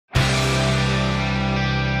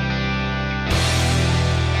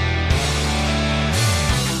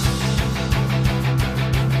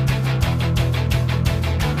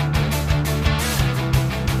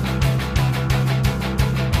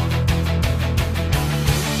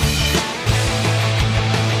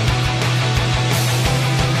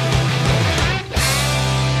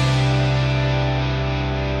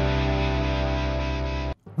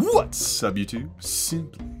What's up, YouTube?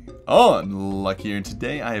 Simply Unlucky here, and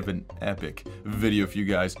today I have an epic video for you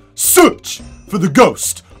guys. Search for the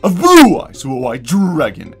ghost of Blue Eyes White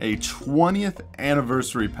Dragon, a 20th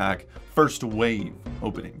anniversary pack, first wave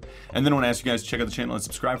opening. And then I want to ask you guys to check out the channel and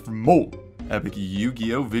subscribe for more epic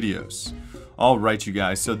Yu-Gi-Oh videos. Alright, you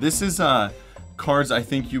guys, so this is cards I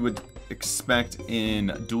think you would expect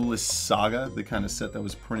in Duelist Saga, the kind of set that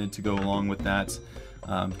was printed to go along with that.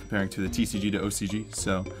 Comparing to the TCG to OCG.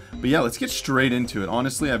 So, but yeah, let's get straight into it.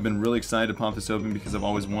 Honestly, I've been really excited to pop this open because I've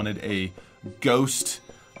always wanted a ghost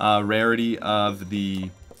rarity of the,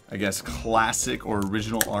 I guess, classic or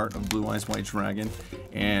original art of Blue Eyes White Dragon.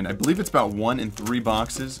 And I believe it's about 1 in 3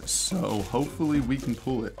 boxes, so hopefully we can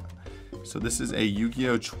pull it. So this is a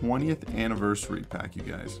Yu-Gi-Oh 20th anniversary pack, you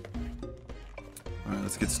guys. Alright,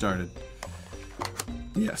 let's get started.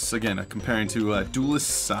 Yes, again, comparing to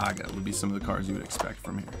Duelist Saga would be some of the cards you would expect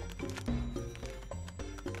from here.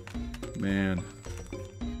 Man.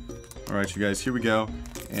 Alright, you guys, here we go.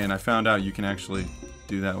 And I found out you can actually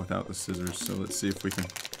do that without the scissors. So let's see if we can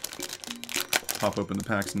pop open the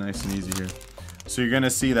packs nice and easy here. So you're going to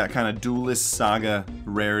see that kind of Duelist Saga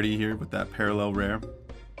rarity here with that parallel rare.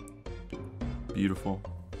 Beautiful.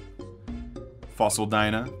 Fossil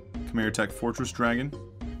Dyna, Chimera Tech Fortress Dragon,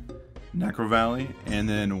 Necro Valley, and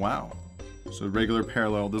then wow. So regular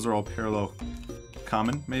parallel, those are all parallel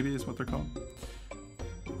common, maybe is what they're called.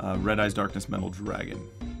 Red Eyes Darkness Metal Dragon.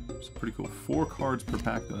 It's pretty cool. 4 cards per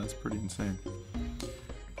pack though, that's pretty insane.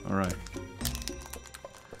 Alright.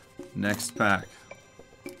 Next pack.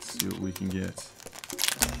 Let's see what we can get.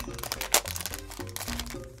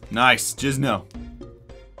 Nice! Gizno.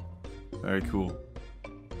 Very cool.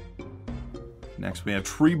 Next we have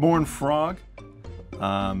Treeborn Frog.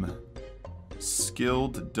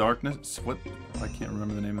 Skilled Darkness. What? I can't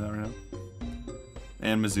remember the name of that right now.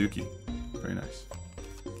 And Mizuki. Very nice.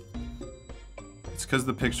 It's because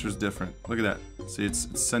the picture's different. Look at that. See,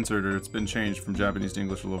 it's censored, or it's been changed from Japanese to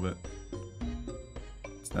English a little bit.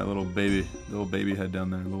 It's that little baby head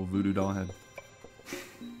down there, little voodoo doll head.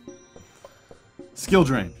 Skill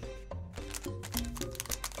Drain.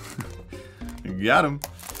 You got him.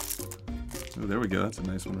 Oh, there we go. That's a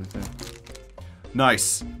nice one right there.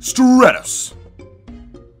 Nice. Stratos.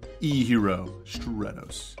 E-Hero.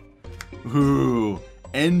 Stratos. Ooh.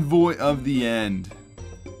 Envoy of the End.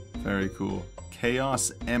 Very cool.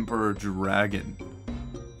 Chaos Emperor Dragon.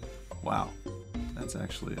 Wow. That's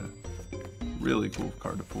actually a really cool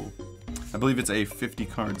card to pull. I believe it's a 50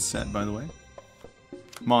 card set, by the way.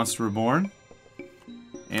 Monster Reborn.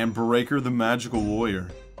 And Breaker the Magical Warrior.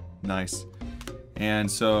 Nice.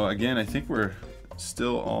 And so, again, I think we're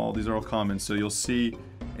still all, these are all common, so you'll see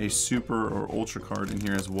a super or ultra card in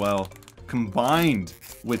here as well, combined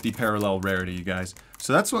with the parallel rarity, you guys.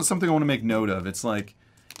 So that's something I want to make note of. It's like,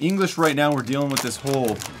 English right now, we're dealing with this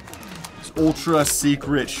whole ultra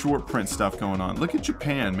secret short print stuff going on. Look at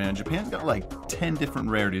Japan, man. Japan's got like 10 different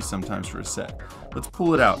rarities sometimes for a set. Let's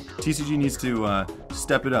pull it out. TCG needs to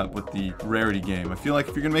step it up with the rarity game. I feel like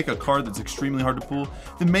if you're gonna make a card that's extremely hard to pull,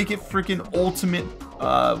 then make it freaking ultimate.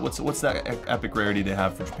 What's that epic rarity they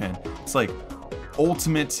have for Japan? It's like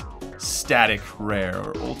ultimate static rare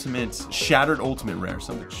or ultimate shattered ultimate rare,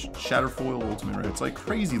 something shatter foil ultimate rare. It's like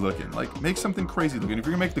crazy looking. Like make something crazy looking. If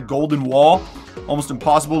you're gonna make the golden wall almost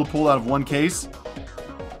impossible to pull out of one case,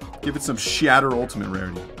 give it some shatter ultimate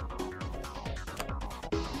rarity.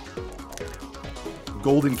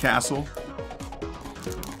 Golden Castle.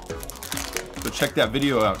 So check that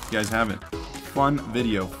video out if you guys haven't. Fun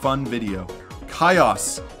video.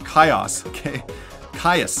 Chaos. Okay.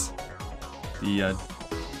 Caius. The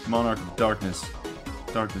Monarch of Darkness.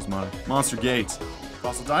 Darkness Monarch. Monster Gate.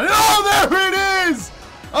 Fossil Dyna. Oh, there it is!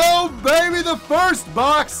 Oh, baby, the first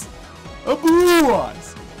box of Blue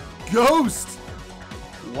Eyes. Ghost.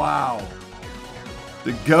 Wow.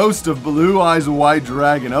 The Ghost of Blue Eyes White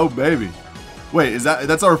Dragon. Oh, baby. Wait,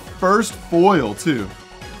 that's our first foil, too.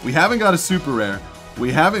 We haven't got a super rare. We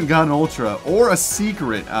haven't got an ultra or a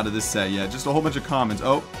secret out of this set yet. Just a whole bunch of commons.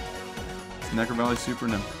 Oh. Necro Valley Super?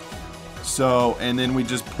 No. So, and then we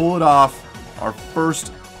just pull it off. Our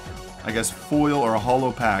first, I guess, foil or a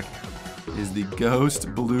holo pack is the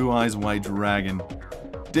Ghost Blue Eyes White Dragon.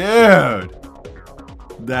 Dude!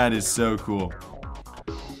 That is so cool.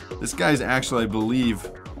 This guy is actually, I believe,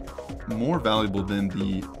 more valuable than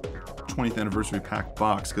the 20th anniversary pack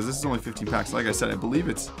box, because this is only 15 packs. Like I said, I believe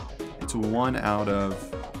it's 1 out of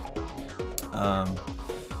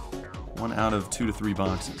 2 to 3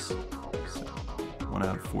 boxes. So 1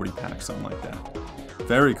 out of 40 packs, something like that.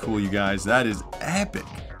 Very cool, you guys. That is epic.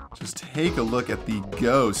 Just take a look at the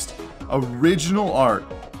Ghost original art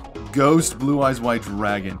Ghost Blue Eyes White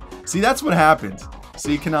Dragon. See, that's what happens.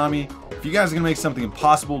 See, Konami, if you guys are going to make something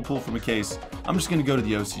impossible to pull from a case, I'm just going to go to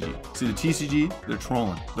the OCG. See, the TCG, they're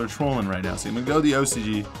trolling. They're trolling right now. So I'm going to go to the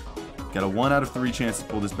OCG. Got a 1 out of 3 chance to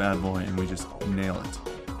pull this bad boy, and we just nail it.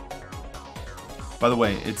 By the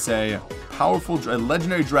way, it's a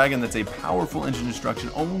legendary dragon that's a powerful engine destruction.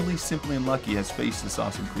 Only SimplyUnlucky has faced this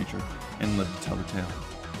awesome creature and lived to tell the tale.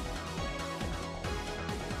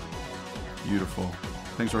 Beautiful.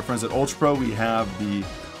 Thanks to our friends at Ultra Pro, we have the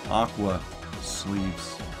Aqua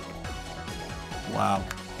sleeves. Wow.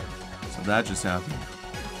 So that just happened.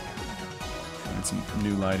 And some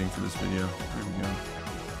new lighting for this video. There we go.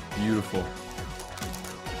 Beautiful.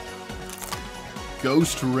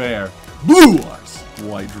 Ghost Rare. Blue Eyes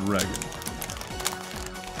White Dragon.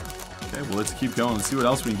 Okay, well, let's keep going. Let's see what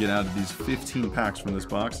else we can get out of these 15 packs from this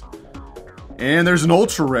box. And there's an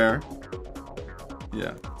Ultra Rare.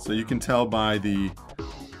 Yeah, so you can tell by the...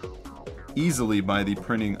 easily by the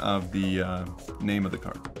printing of the name of the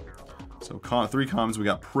card. So 3 commons, we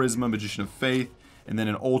got Prisma, Magician of Faith, and then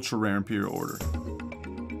an Ultra Rare Imperial Order.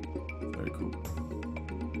 Very cool.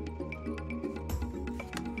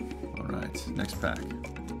 Alright, next pack.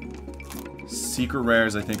 Secret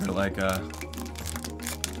Rares, I think, are like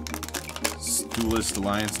Duelist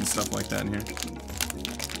Alliance and stuff like that in here.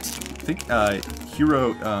 I think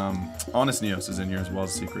Hero, Honest Neos is in here as well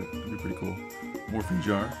as Secret. That'd be pretty cool. Morphing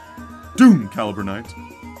Jar. Doom Caliber Knight.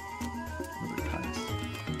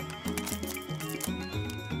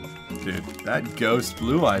 Dude, that Ghost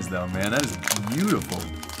Blue Eyes though, man, that is beautiful.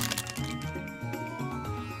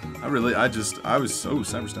 I was so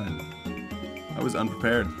cyberstein. I was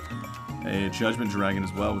unprepared. A Judgment Dragon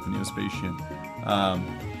as well with the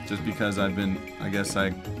Neospatian. Just because I guess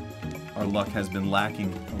our luck has been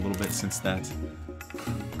lacking a little bit since that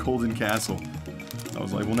Golden Castle. I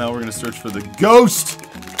was like, well, now we're gonna search for the Ghost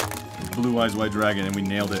Blue Eyes White Dragon, and we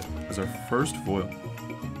nailed it as our first foil.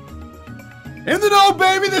 And then, oh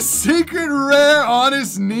baby, the Secret Rare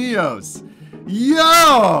Honest Neos.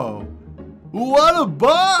 Yo! What a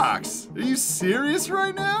box! Are you serious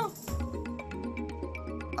right now?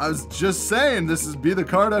 I was just saying this would be the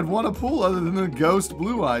card I'd want to pull other than the Ghost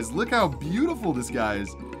Blue Eyes. Look how beautiful this guy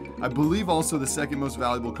is. I believe also the second most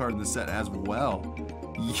valuable card in the set as well.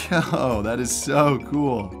 Yo, that is so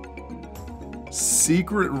cool.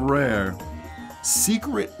 Secret Rare.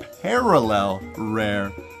 Secret Parallel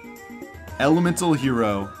Rare. Elemental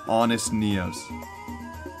Hero Honest Neos.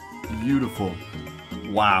 Beautiful.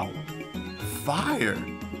 Wow. Fire.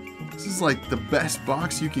 This is like the best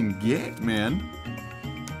box you can get, man.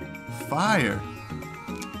 Fire.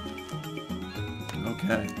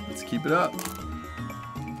 Okay, let's keep it up.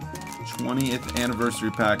 20th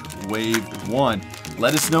anniversary pack, Wave 1.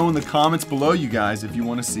 Let us know in the comments below, you guys, if you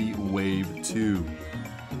want to see Wave 2.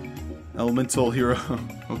 Elemental Hero.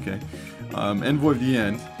 Okay. Envoy of the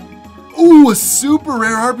End. Ooh, a super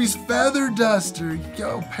rare Harpy's Feather Duster.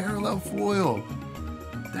 Yo, parallel foil.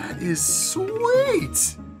 That is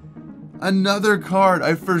sweet. Another card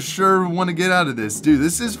I for sure want to get out of this. Dude,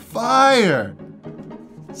 this is fire.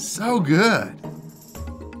 So good.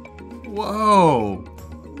 Whoa.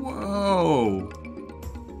 Whoa.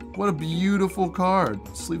 What a beautiful card.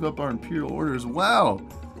 Sleeve up our Imperial Order as well.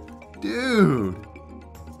 Dude.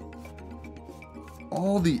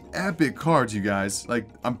 All the epic cards, you guys. Like,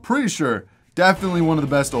 I'm pretty sure, definitely one of the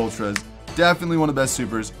best Ultras. Definitely one of the best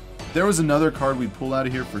Supers. If there was another card we'd pull out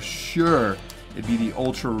of here for sure, it'd be the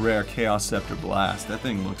Ultra Rare Chaos Scepter Blast. That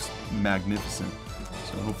thing looks magnificent.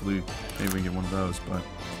 So hopefully, maybe we can get one of those. But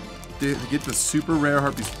to get the super rare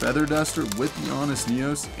Harpy's Feather Duster with the Honest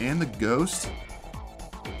Neos and the Ghost.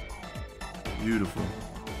 Beautiful.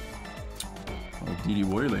 Oh, DD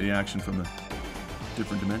Warrior Lady action from the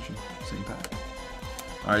different dimension. Same pack.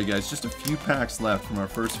 Alright guys, just a few packs left from our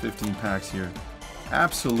first 15 packs here.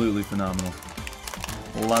 Absolutely phenomenal.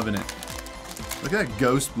 Loving it. Look at that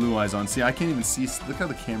Ghost Blue Eyes on. See, I can't even see. Look how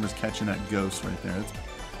the camera's catching that ghost right there.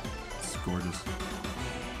 It's gorgeous.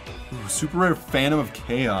 Ooh, super rare Phantom of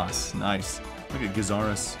Chaos. Nice. Look at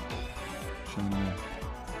Gizaris. Showing me.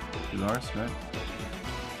 Gizaris, right?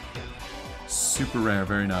 Super rare,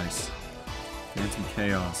 very nice. Phantom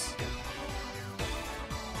Chaos.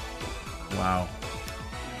 Wow.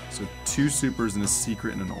 So 2 supers and a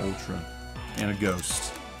secret and an ultra. And a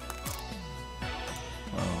ghost.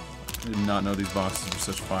 Wow. I did not know these boxes were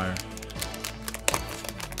such fire.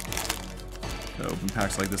 Gotta open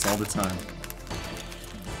packs like this all the time.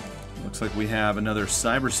 Looks like we have another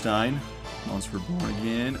Cyberstein. Monster Born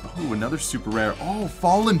Again. Oh, another super rare. Oh,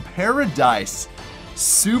 Fallen Paradise.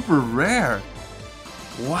 Super rare.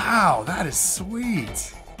 Wow, that is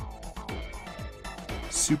sweet.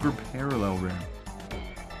 Super parallel rare.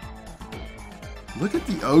 Look at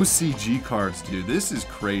the OCG cards, dude. This is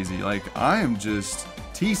crazy. Like, I am just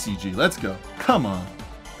TCG. Let's go. Come on.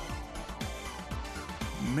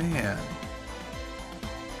 Man.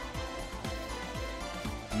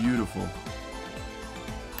 Beautiful.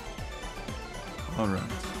 Alright.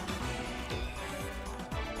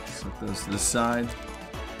 Set those to the side.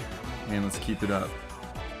 And let's keep it up.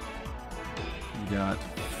 We got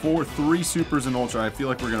 3 supers and ultra. I feel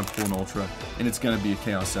like we're going to pull an ultra. And it's going to be a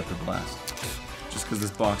Chaos Scepter Blast. Just because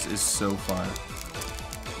this box is so fire.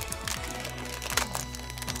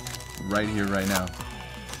 Right here, right now.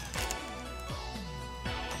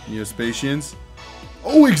 Neospatians.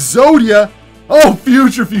 Oh, Exodia! Oh,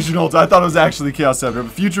 Future Fusion Ultra. I thought it was actually Chaos Scepter,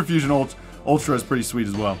 but Future Fusion Ultra is pretty sweet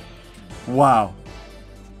as well. Wow.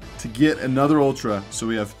 To get another Ultra, so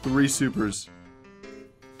we have 3 supers.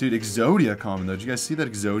 Dude, Exodia common though. Did you guys see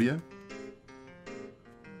that Exodia?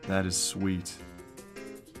 That is sweet.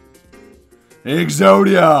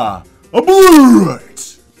 Exodia!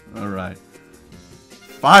 Obliterate! Alright.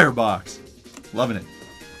 Firebox. Loving it.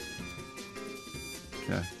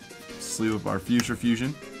 Okay. Sleeve up our Future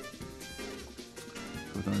Fusion.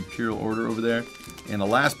 With our Imperial Order over there. And the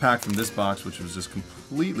last pack from this box, which was just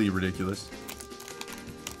completely ridiculous.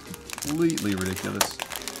 Completely ridiculous.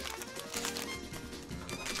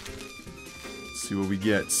 Let's see what we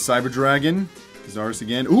get. Cyber Dragon. Kizaris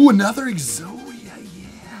again. Ooh, another Exodia.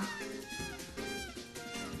 Yeah.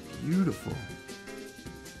 Beautiful.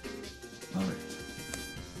 Love it.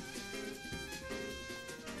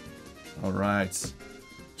 Alright.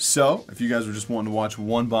 So, if you guys were just wanting to watch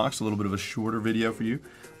one box, a little bit of a shorter video for you,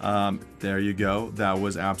 there you go. That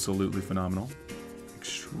was absolutely phenomenal.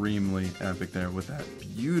 Extremely epic there with that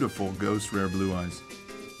beautiful Ghost Rare Blue Eyes.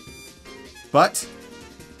 But,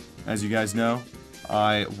 as you guys know,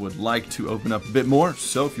 I would like to open up a bit more.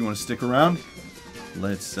 So, if you want to stick around,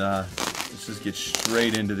 let's just get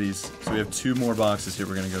straight into these. So, we have 2 more boxes here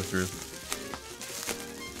we're going to go through.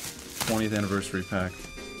 20th anniversary pack.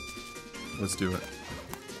 Let's do it.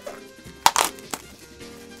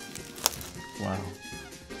 Wow.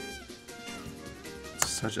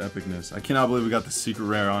 Such epicness. I cannot believe we got the secret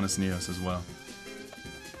rare Honest Neos as well.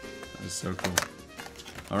 That is so cool.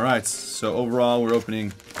 Alright, so overall we're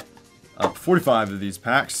opening up 45 of these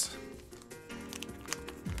packs.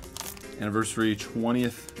 Anniversary,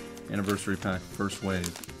 20th anniversary pack, first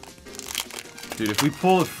wave. Dude, if we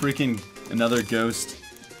pull a freaking another Ghost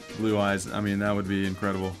Blue Eyes, I mean, that would be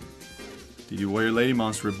incredible. DD Warrior Lady,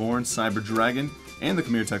 Monster Reborn, Cyber Dragon, and the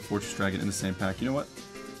Khmer Tech Fortress Dragon in the same pack. You know what?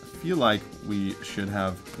 I feel like we should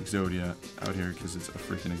have Exodia out here because it's a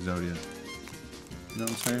freaking Exodia. You know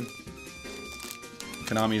what I'm saying?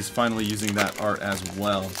 Konami is finally using that art as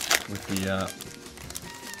well with the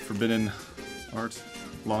Forbidden Art,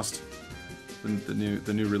 Lost, the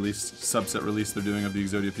new release, subset release they're doing of the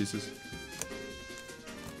Exodia pieces.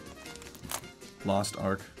 Lost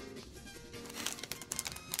Ark.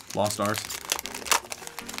 Lost Art.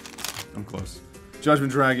 I'm close.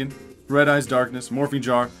 Judgment Dragon, Red Eyes Darkness, Morphing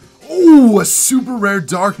Jar. Oh, a super rare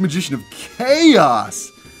Dark Magician of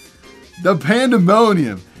Chaos! The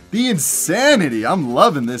Pandemonium, the Insanity. I'm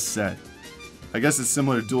loving this set. I guess it's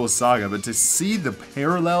similar to Duel Saga, but to see the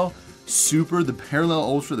Parallel Super, the Parallel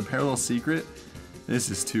Ultra, the Parallel Secret, this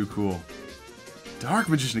is too cool. Dark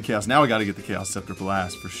Magician of Chaos. Now we gotta get the Chaos Scepter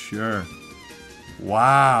Blast for sure.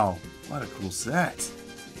 Wow, what a cool set.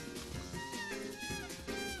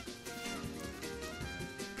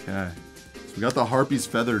 Okay, so we got the Harpy's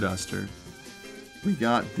Feather Duster. We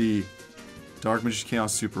got the Dark Magician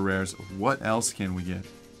Chaos Super Rares. What else can we get?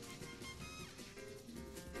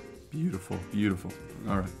 Beautiful, beautiful.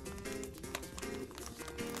 Alright.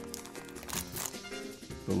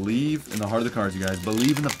 Believe in the heart of the cards, you guys.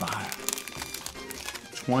 Believe in the fire.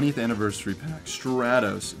 20th anniversary pack.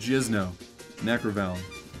 Stratos, Gizno, Necrovalley,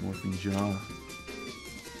 Morphing Jaw.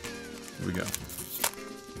 Here we go.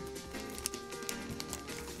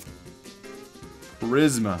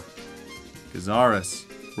 Charisma, Kizaris,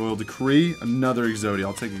 Royal Decree, another Exodia.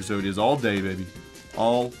 I'll take Exodias all day, baby.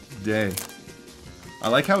 All day. I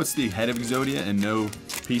like how it's the head of Exodia and no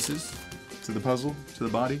pieces to the puzzle, to the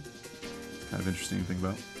body. Kind of interesting to think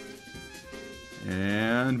about.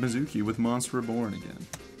 And Mizuki with Monster Reborn again.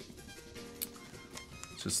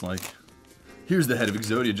 It's just like, here's the head of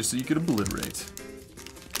Exodia just so you could obliterate.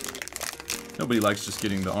 Nobody likes just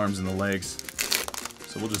getting the arms and the legs.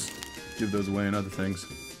 So we'll just give those away and other things.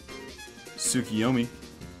 Tsukiyomi.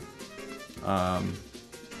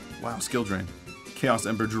 Wow, Skill Drain. Chaos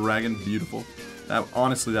Emperor Dragon, beautiful. That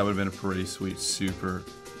honestly, that would have been a pretty sweet super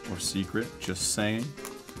or secret. Just saying.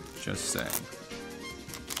 Just saying.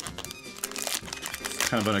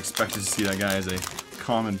 kind of unexpected to see that guy as a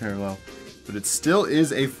common parallel. But it still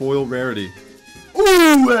is a foil rarity.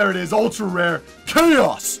 Ooh, there it is. Ultra rare.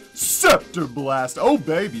 Chaos Scepter Blast. Oh,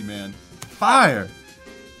 baby, man. Fire.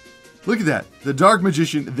 Look at that. The Dark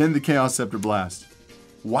Magician, then the Chaos Scepter Blast.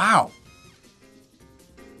 Wow.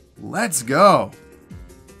 Let's go.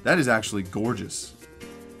 That is actually gorgeous.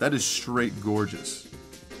 That is straight gorgeous.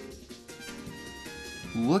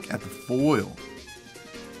 Look at the foil.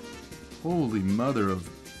 Holy mother of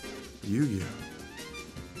Yu-Gi-Oh.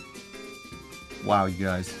 Wow, you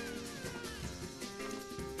guys.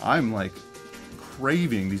 I'm like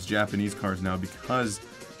craving these Japanese cards now because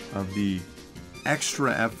of the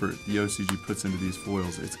extra effort the OCG puts into these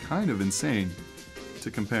foils. It's kind of insane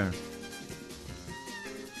to compare.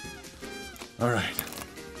 Alright.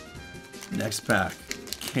 Next pack.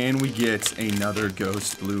 Can we get another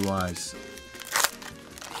Ghost Blue Eyes?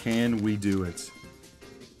 Can we do it?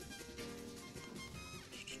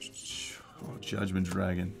 Oh, Judgment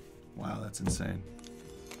Dragon. Wow, that's insane.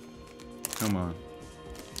 Come on.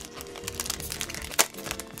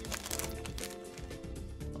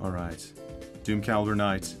 Alright. Doom Calendar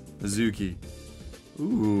Knight. Azuki.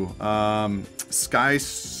 Ooh. Sky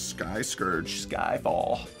Scourge.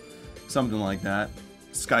 Skyfall. Something like that.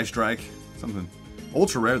 Sky Strike. Something.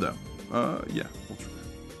 Ultra rare though. Yeah. Ultra rare.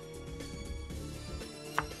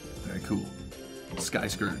 Very cool. Sky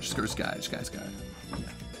Scourge. Sky. Yeah.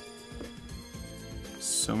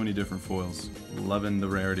 So many different foils. Loving the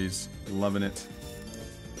rarities. Loving it.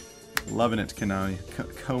 Loving it, Konami.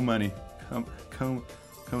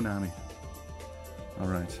 Konami.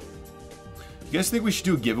 Alright. You guys think we should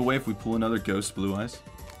do a giveaway if we pull another Ghost Blue Eyes?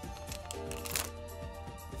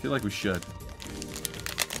 I feel like we should.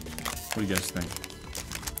 What do you guys think?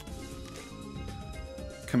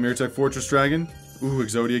 Kamirtek Fortress Dragon. Ooh,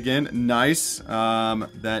 Exodia again. Nice.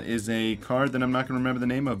 That is a card that I'm not going to remember the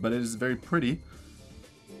name of, but it is very pretty.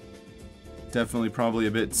 Definitely probably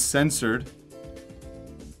a bit censored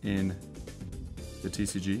in the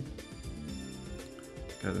TCG.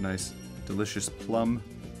 Got a nice, delicious plum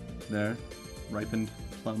there. Ripened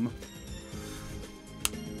plum.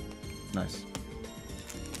 Nice.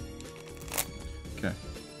 Okay.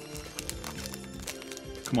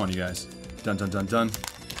 Come on, you guys. Dun dun dun dun.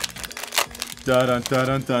 Dun dun dun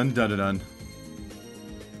dun dun dun dun.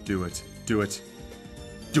 Do it. Do it.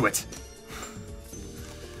 Do it.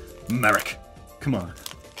 Merrick. Come on.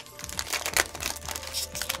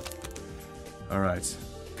 Alright.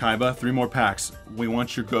 KAIBA, 3 more packs. We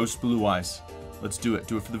want your Ghost Blue Eyes. Let's do it.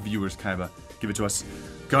 Do it for the viewers, KAIBA. Give it to us.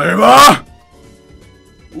 KAIBA!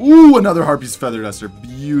 Ooh, another Harpy's Feather Duster.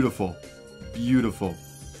 Beautiful. Beautiful.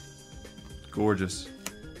 Gorgeous.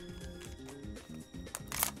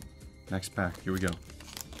 Next pack. Here we go.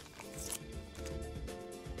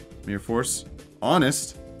 Mirror Force.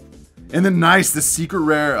 Honest. And then nice, the secret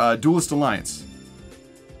rare Duelist Alliance.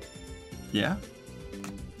 Yeah?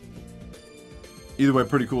 Either way,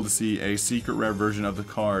 pretty cool to see a secret rare version of the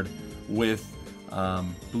card with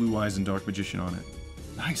Blue Eyes and Dark Magician on it.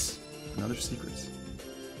 Nice. Another secrets.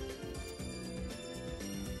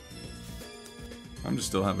 I'm just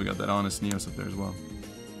still happy we got that Honest Neos up there as well.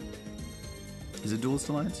 Is it Duelist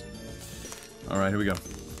Alliance? Alright, here we go.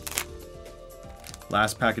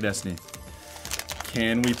 Last pack of Destiny.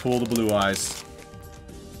 Can we pull the Blue Eyes?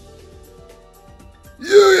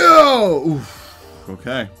 YuGiOh! Oof.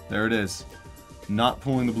 Okay, there it is. Not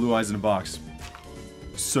pulling the Blue Eyes in a box.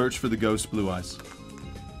 Search for the Ghost Blue Eyes.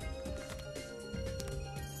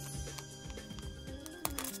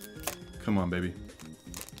 Come on, baby.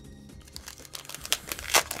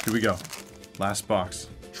 Here we go. Last box.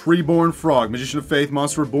 Treeborn Frog, Magician of Faith,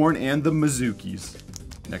 Monster Reborn, and the Mizukis.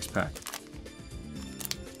 Next pack.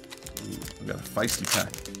 Ooh, we got a feisty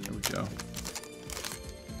pack. There we go.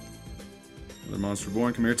 Another Monster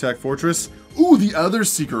Reborn, Kamirtek Fortress. Ooh, the other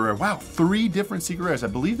secret rare. Wow, 3 different secret rares. I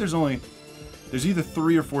believe there's either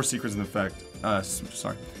 3 or 4 secrets in the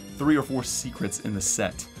 3 or 4 secrets in the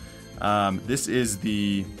set. This is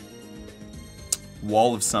the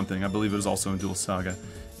Wall of Something. I believe it was also in Duel Saga.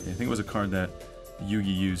 I think it was a card that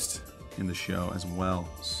Yugi used in the show as well.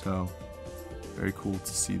 So, very cool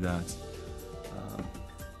to see that.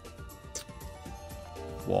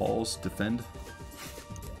 Walls, defend.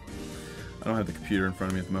 I don't have the computer in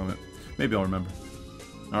front of me at the moment. Maybe I'll remember.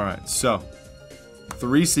 Alright, so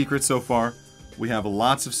 3 secrets so far. We have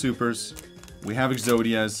lots of supers. We have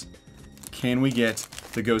Exodias. Can we get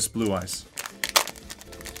the Ghost Blue Eyes?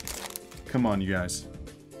 Come on, you guys.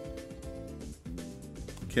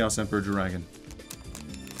 Chaos Emperor Dragon.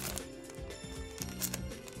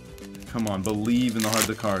 Come on, believe in the heart of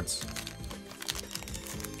the cards.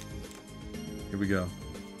 Here we go.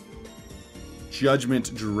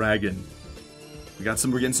 Judgment Dragon. We're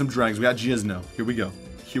getting some dragons. We got YuGiOh. Here we go.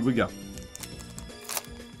 Here we go.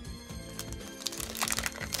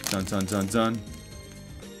 Dun dun dun dun.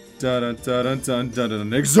 Dun dun dun dun dun dun dun.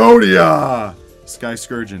 Exodia! Sky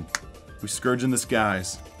Scourgeon. We scourge in the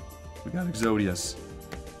skies. We got Exodius.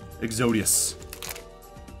 Exodius.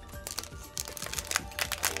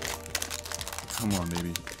 Come on,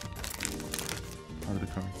 baby. Part of the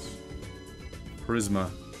cards. Prisma.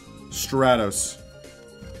 Stratos.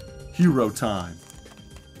 Hero time.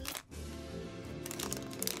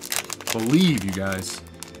 Believe, you guys.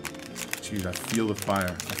 Dude, I feel the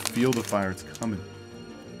fire. I feel the fire. It's coming.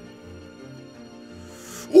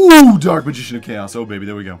 Ooh, Dark Magician of Chaos. Oh, baby,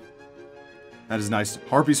 there we go. That is nice.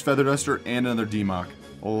 Harpy's Feather Duster and another Democ.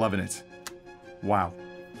 Loving it. Wow.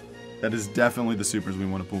 That is definitely the supers we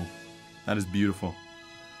want to pull. That is beautiful.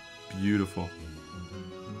 Beautiful.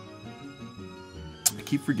 I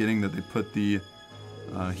keep forgetting that they put the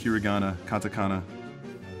hiragana, katakana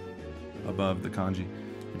above the kanji.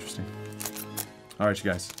 Interesting. Alright,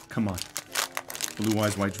 you guys. Come on. Blue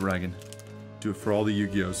Eyes White Dragon. Do it for all the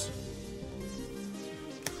YuGiOhs.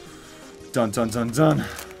 Dun dun dun dun.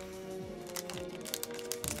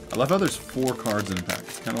 I love how there's 4 cards in a pack.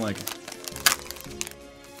 It's kind of like,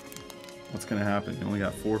 what's gonna happen? You only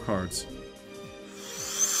got 4 cards.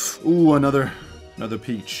 Ooh, another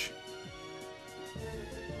peach.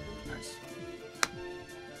 Nice.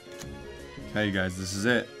 Okay, you guys, this is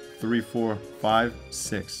it. 3, 4, 5,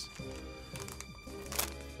 6.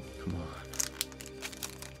 Come on.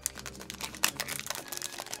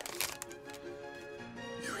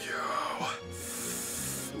 YuGiOh.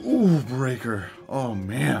 Ooh, Breaker. Oh,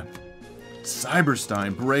 man.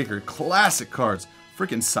 Cyberstein, Breaker, classic cards.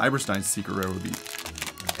 Freaking Cyberstein's Secret Rare would be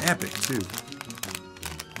epic, too.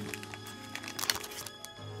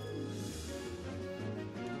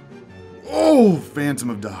 Oh, Phantom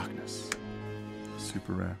of Darkness.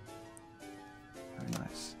 Super rare. Very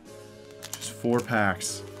nice. Just 4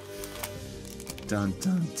 packs. Dun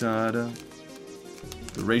dun dun dun.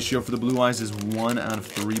 The ratio for the Blue Eyes is 1 out of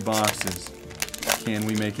 3 boxes. Can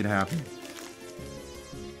we make it happen?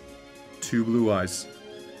 2 Blue Eyes.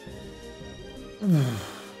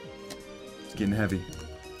 It's getting heavy.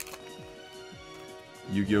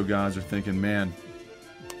 YuGiOh gods are thinking, man,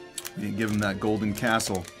 we didn't give him that golden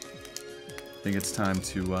castle. I think it's time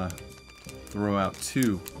to throw out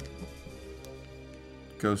 2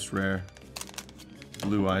 Ghost Rare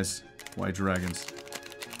Blue Eyes White Dragons.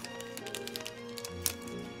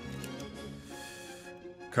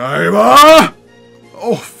 KAIBA!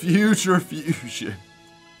 Oh, Future Fusion.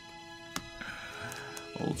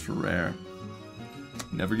 Ultra rare.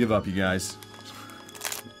 Never give up, you guys.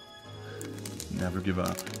 Never give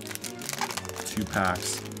up. 2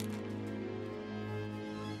 packs.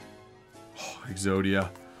 Oh, Exodia.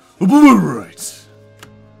 Right.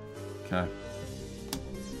 Okay.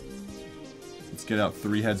 Let's get out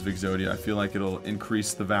 3 heads of Exodia. I feel like it'll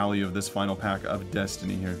increase the value of this final pack of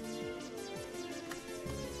Destiny here.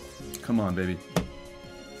 Come on, baby.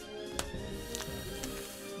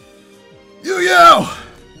 YuGiOh!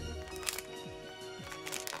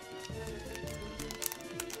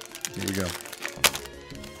 Here we go.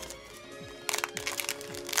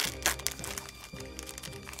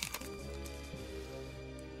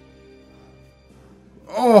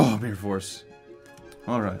 Oh, Mirror Force.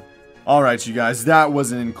 Alright. Alright, you guys. That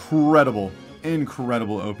was an incredible,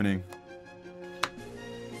 incredible opening.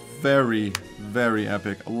 Very, very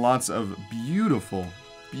epic. Lots of beautiful,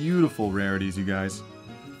 beautiful rarities, you guys.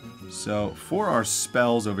 So, for our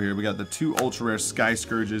spells over here, we got the 2 ultra rare Sky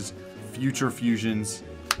Scourges, Future Fusions.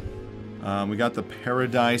 We got the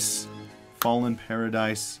Paradise, Fallen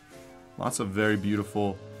Paradise. Lots of very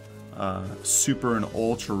beautiful super and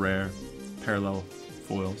ultra rare parallel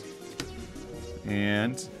foils.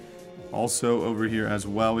 And also over here as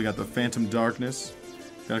well, we got the Phantom Darkness.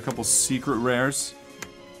 Got a couple secret rares.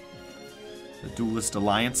 The Duelist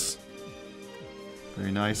Alliance.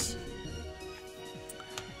 Very nice.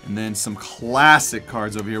 And then some classic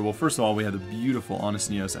cards over here. Well, first of all, we had the beautiful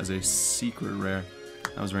Honest Neos as a secret rare.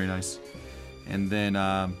 That was very nice. And then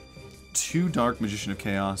 2 Dark Magician of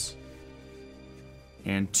Chaos.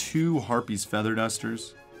 And 2 Harpy's Feather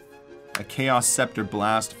Dusters. A Chaos Scepter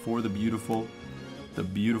Blast for the beautiful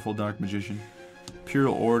Dark Magician.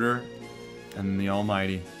 Imperial Order. And the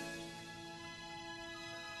Almighty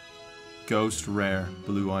Ghost Rare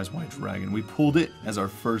Blue Eyes White Dragon. We pulled it as our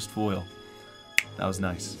first foil. That was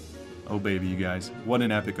nice. Oh baby, you guys. What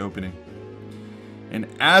an epic opening. And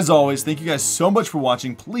as always, thank you guys so much for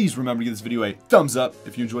watching. Please remember to give this video a thumbs up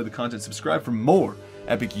if you enjoyed the content. Subscribe for more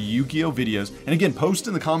epic Yu-Gi-Oh videos. And again, post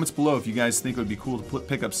in the comments below if you guys think it would be cool to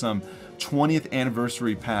pick up some 20th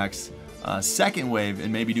anniversary packs, second wave,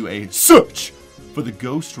 and maybe do a search for the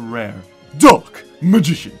Ghost Rare Dark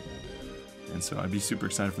Magician. And so I'd be super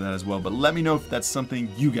excited for that as well. But let me know if that's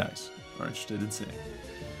something you guys are interested in seeing.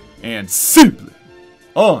 And Simply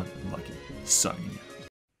Unlucky signing